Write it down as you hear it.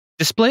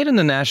Displayed in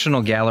the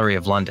National Gallery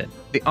of London,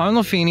 the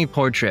Arnolfini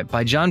portrait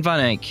by Jan van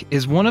Eyck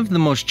is one of the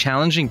most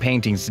challenging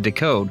paintings to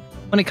decode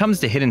when it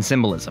comes to hidden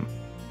symbolism.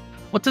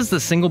 What does the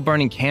single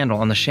burning candle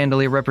on the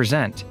chandelier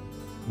represent?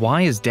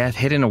 Why is death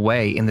hidden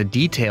away in the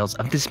details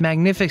of this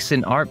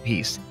magnificent art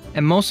piece?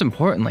 And most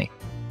importantly,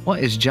 what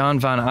is Jan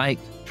van Eyck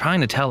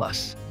trying to tell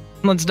us?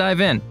 Let's dive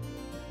in.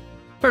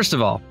 First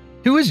of all,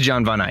 who is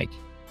Jan van Eyck?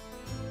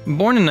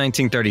 Born in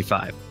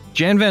 1935,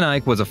 Jan van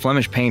Eyck was a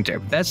Flemish painter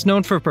best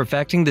known for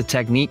perfecting the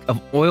technique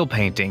of oil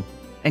painting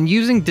and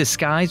using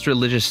disguised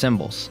religious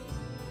symbols.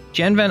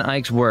 Jan van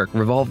Eyck's work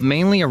revolved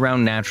mainly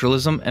around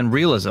naturalism and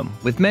realism,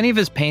 with many of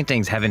his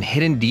paintings having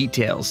hidden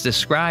details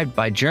described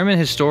by German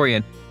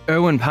historian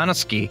Erwin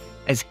Panofsky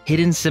as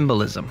hidden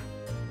symbolism.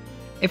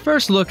 A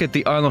first look at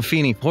the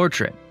Arnolfini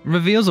portrait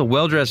reveals a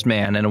well-dressed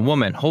man and a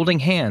woman holding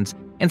hands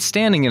and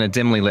standing in a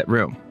dimly lit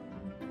room.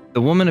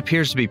 The woman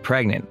appears to be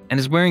pregnant and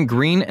is wearing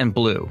green and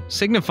blue,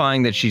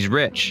 signifying that she's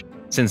rich,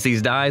 since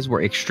these dyes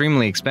were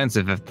extremely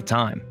expensive at the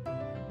time.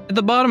 At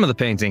the bottom of the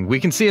painting,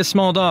 we can see a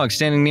small dog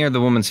standing near the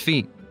woman's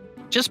feet.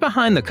 Just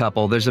behind the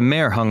couple, there's a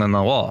mirror hung on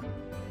the wall.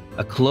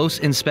 A close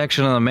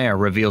inspection of the mirror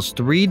reveals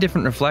 3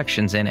 different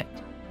reflections in it,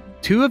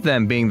 2 of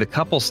them being the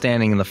couple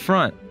standing in the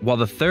front, while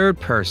the third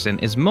person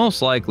is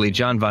most likely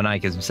Jan van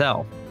Eyck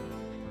himself.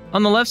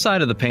 On the left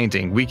side of the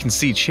painting, we can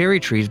see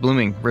cherry trees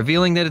blooming,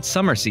 revealing that it's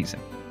summer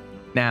season.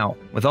 Now,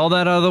 with all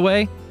that out of the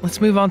way,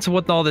 let's move on to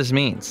what all this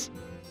means.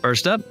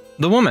 First up,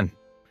 the woman.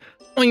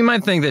 Well, you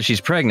might think that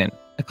she's pregnant.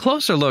 A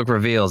closer look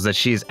reveals that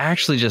she's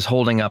actually just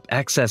holding up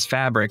excess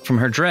fabric from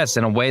her dress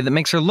in a way that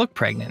makes her look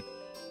pregnant.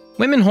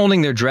 Women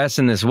holding their dress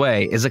in this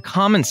way is a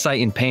common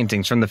sight in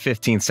paintings from the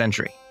 15th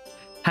century.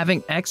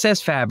 Having excess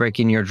fabric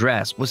in your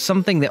dress was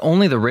something that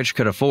only the rich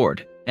could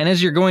afford, and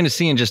as you're going to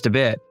see in just a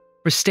bit,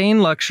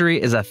 pristine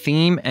luxury is a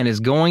theme and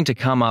is going to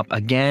come up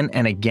again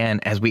and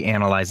again as we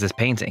analyze this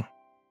painting.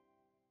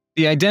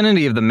 The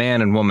identity of the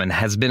man and woman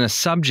has been a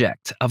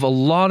subject of a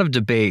lot of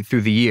debate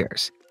through the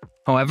years.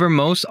 However,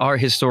 most art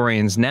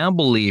historians now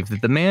believe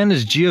that the man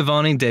is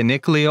Giovanni de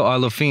Niccolò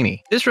Arnolfini.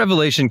 This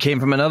revelation came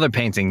from another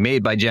painting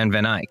made by Jan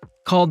van Eyck,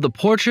 called The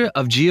Portrait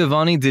of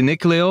Giovanni de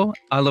Niccolò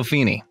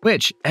Arnolfini,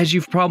 which, as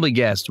you've probably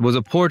guessed, was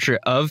a portrait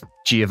of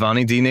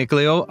Giovanni de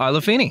Niccolò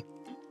Arnolfini.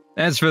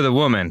 As for the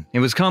woman, it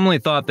was commonly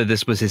thought that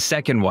this was his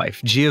second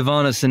wife,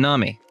 Giovanna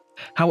Sinami.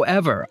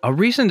 However, a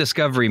recent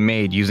discovery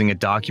made using a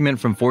document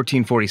from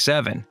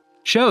 1447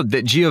 showed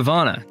that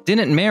Giovanna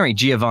didn't marry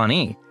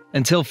Giovanni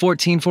until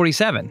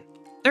 1447,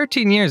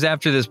 13 years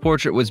after this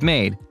portrait was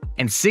made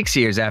and 6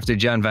 years after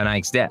Jan van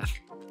Eyck's death.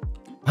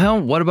 Well,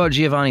 what about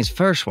Giovanni's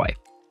first wife?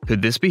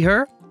 Could this be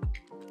her?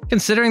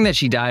 Considering that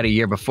she died a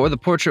year before the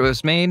portrait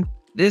was made,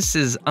 this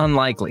is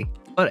unlikely.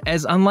 But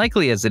as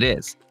unlikely as it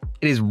is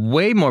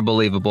way more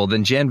believable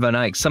than Jan van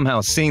Eyck somehow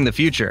seeing the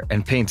future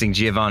and painting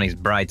Giovanni's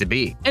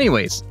bride-to-be.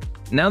 Anyways,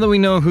 now that we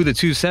know who the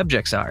 2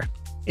 subjects are,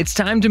 it's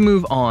time to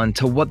move on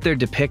to what they're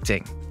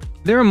depicting.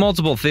 There are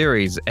multiple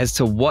theories as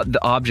to what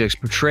the objects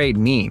portrayed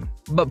mean,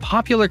 but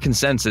popular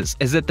consensus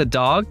is that the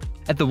dog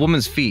at the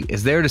woman's feet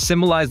is there to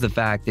symbolize the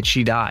fact that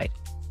she died.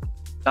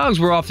 Dogs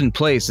were often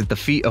placed at the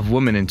feet of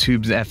women in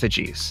tombs and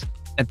effigies.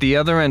 At the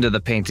other end of the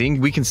painting,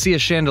 we can see a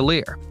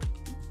chandelier.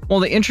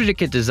 While the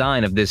intricate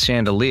design of this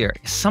chandelier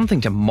is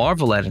something to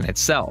marvel at in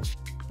itself,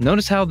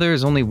 notice how there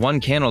is only one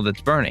candle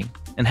that's burning,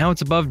 and how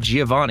it's above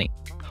Giovanni,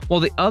 while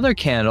the other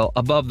candle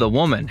above the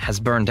woman has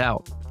burned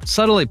out,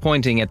 subtly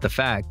pointing at the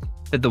fact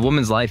that the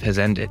woman's life has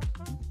ended.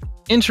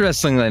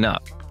 Interestingly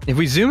enough, if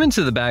we zoom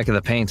into the back of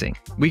the painting,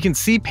 we can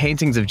see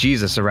paintings of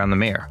Jesus around the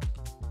mirror.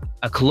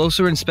 A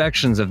closer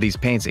inspections of these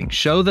paintings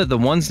show that the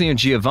ones near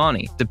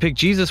Giovanni depict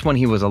Jesus when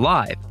he was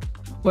alive,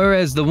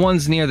 whereas the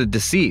ones near the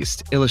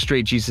deceased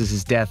illustrate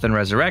Jesus' death and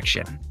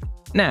resurrection.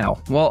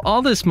 Now, while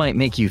all this might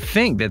make you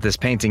think that this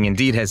painting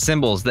indeed has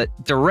symbols that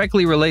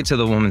directly relate to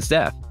the woman's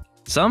death,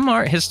 some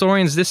art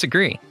historians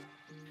disagree.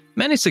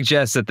 Many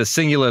suggest that the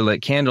singular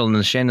lit candle in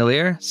the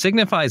chandelier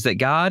signifies that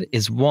God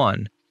is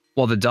one,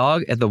 while the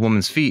dog at the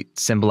woman's feet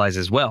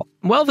symbolizes wealth.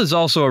 Wealth is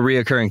also a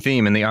recurring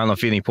theme in the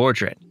Arnolfini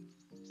portrait.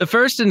 The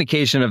first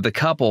indication of the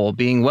couple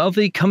being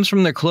wealthy comes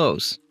from their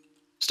clothes.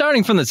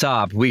 Starting from the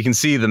top, we can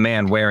see the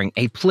man wearing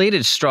a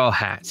plaited straw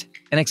hat,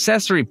 an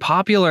accessory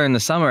popular in the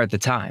summer at the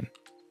time.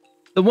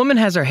 The woman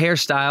has her hair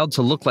styled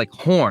to look like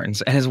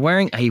horns and is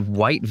wearing a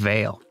white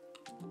veil.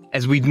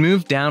 As we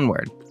move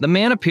downward, the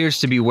man appears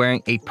to be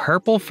wearing a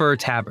purple fur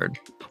tabard,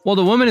 while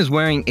the woman is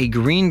wearing a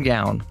green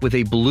gown with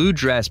a blue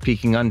dress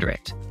peeking under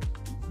it.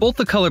 Both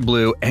the color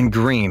blue and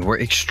green were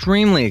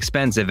extremely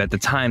expensive at the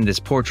time this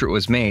portrait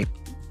was made,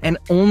 and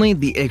only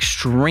the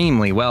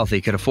extremely wealthy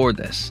could afford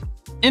this.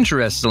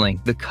 Interestingly,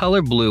 the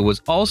color blue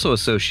was also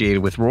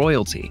associated with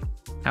royalty.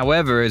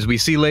 However, as we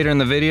see later in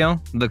the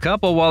video, the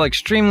couple, while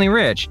extremely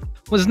rich,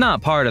 was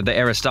not part of the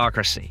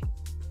aristocracy.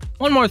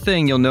 One more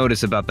thing you'll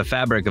notice about the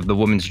fabric of the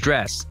woman's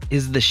dress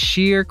is the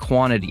sheer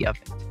quantity of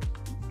it.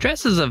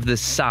 Dresses of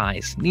this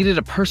size needed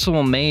a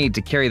personal maid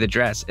to carry the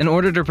dress in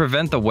order to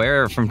prevent the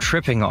wearer from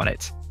tripping on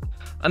it.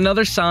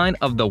 Another sign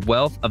of the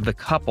wealth of the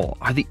couple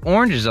are the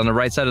oranges on the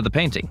right side of the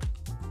painting.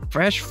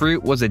 fresh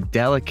fruit was a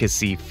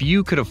delicacy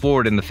few could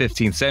afford in the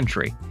 15th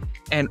century,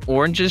 and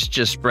oranges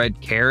just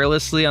spread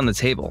carelessly on the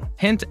table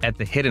hint at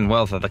the hidden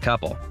wealth of the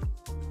couple.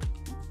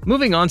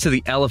 Moving on to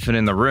the elephant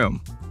in the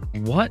room.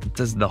 What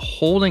does the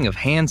holding of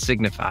hands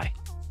signify?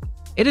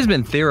 It has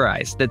been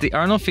theorized that the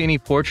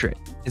Arnolfini portrait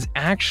is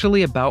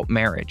actually about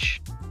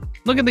marriage.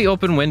 Look at the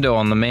open window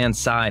on the man's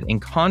side in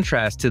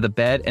contrast to the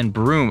bed and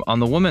broom on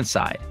the woman's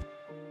side.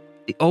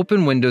 The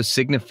open window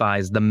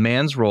signifies the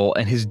man's role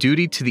and his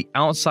duty to the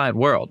outside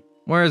world,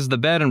 whereas the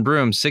bed and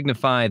broom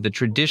signify the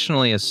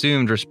traditionally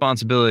assumed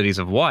responsibilities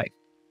of wife.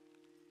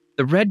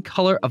 The red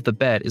color of the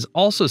bed is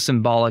also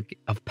symbolic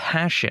of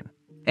passion,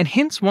 and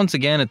hints once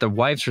again at the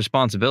wife's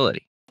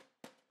responsibility.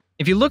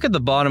 If you look at the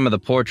bottom of the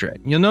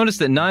portrait, you'll notice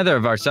that neither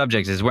of our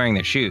subjects is wearing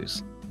their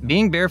shoes.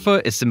 Being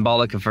barefoot is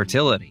symbolic of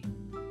fertility.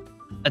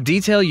 A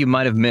detail you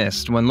might have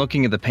missed when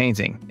looking at the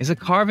painting is a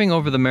carving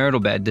over the marital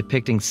bed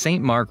depicting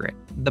Saint Margaret,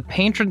 the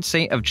patron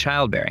saint of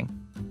childbearing,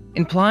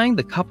 implying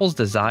the couple's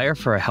desire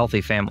for a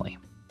healthy family.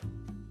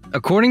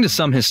 According to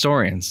some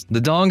historians,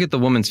 the dog at the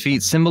woman's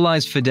feet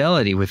symbolized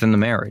fidelity within the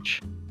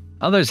marriage.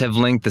 Others have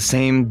linked the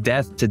same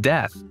death to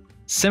death.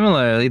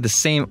 Similarly, the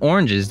same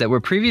oranges that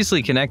were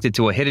previously connected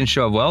to a hidden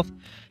show of wealth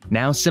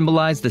now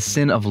symbolize the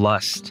sin of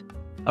lust,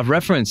 a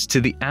reference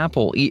to the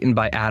apple eaten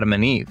by Adam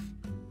and Eve.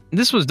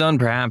 This was done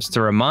perhaps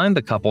to remind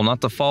the couple not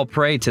to fall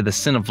prey to the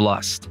sin of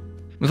lust.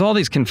 With all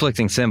these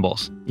conflicting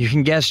symbols, you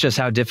can guess just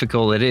how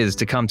difficult it is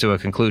to come to a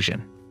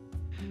conclusion.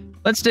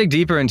 Let's dig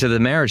deeper into the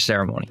marriage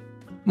ceremony.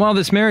 While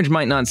this marriage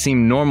might not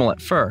seem normal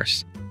at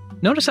first,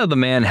 notice how the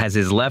man has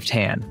his left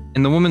hand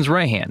in the woman's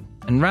right hand,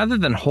 and rather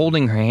than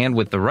holding her hand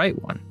with the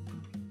right one,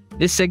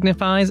 this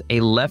signifies a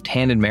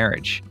left-handed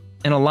marriage,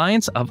 an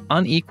alliance of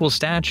unequal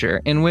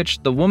stature in which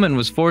the woman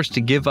was forced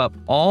to give up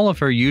all of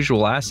her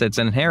usual assets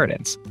and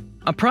inheritance.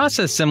 A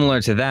process similar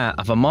to that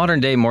of a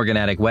modern-day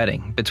morganatic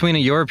wedding between a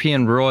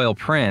European royal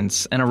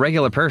prince and a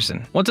regular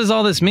person. What does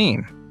all this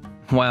mean?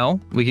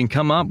 Well, we can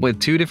come up with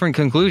two different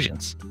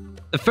conclusions.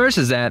 The first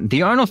is that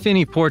the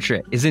Arnolfini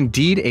portrait is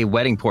indeed a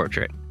wedding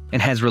portrait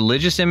and has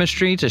religious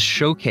imagery to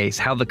showcase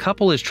how the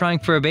couple is trying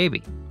for a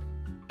baby.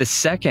 The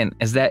second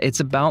is that it's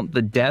about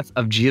the death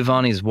of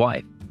Giovanni's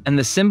wife, and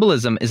the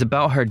symbolism is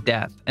about her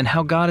death and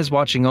how God is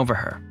watching over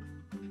her.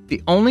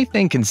 The only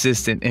thing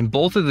consistent in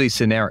both of these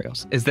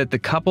scenarios is that the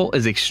couple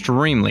is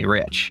extremely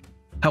rich.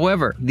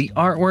 However, the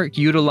artwork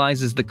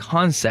utilizes the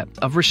concept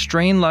of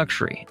restrained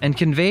luxury and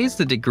conveys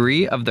the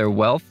degree of their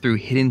wealth through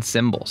hidden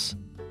symbols.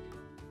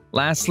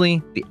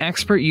 Lastly, the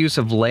expert use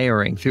of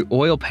layering through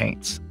oil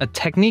paints, a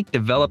technique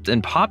developed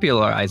and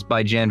popularized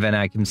by Jan van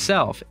Eyck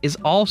himself, is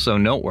also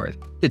noteworthy.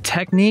 The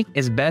technique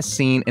is best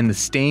seen in the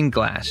stained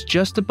glass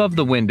just above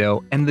the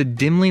window and the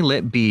dimly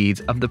lit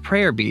beads of the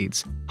prayer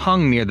beads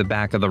hung near the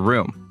back of the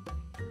room.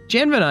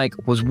 Jan van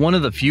Eyck was one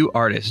of the few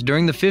artists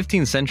during the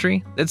 15th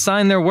century that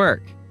signed their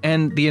work,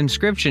 and the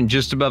inscription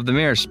just above the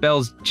mirror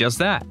spells just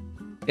that.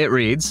 It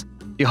reads,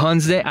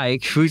 Johannes de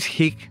Eyck voet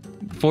hic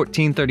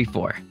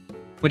 1434.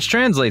 Which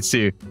translates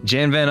to,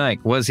 Jan van Eyck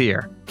was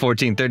here,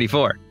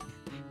 1434.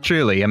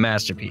 Truly a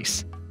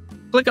masterpiece.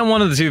 Click on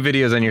one of the two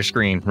videos on your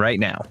screen right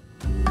now.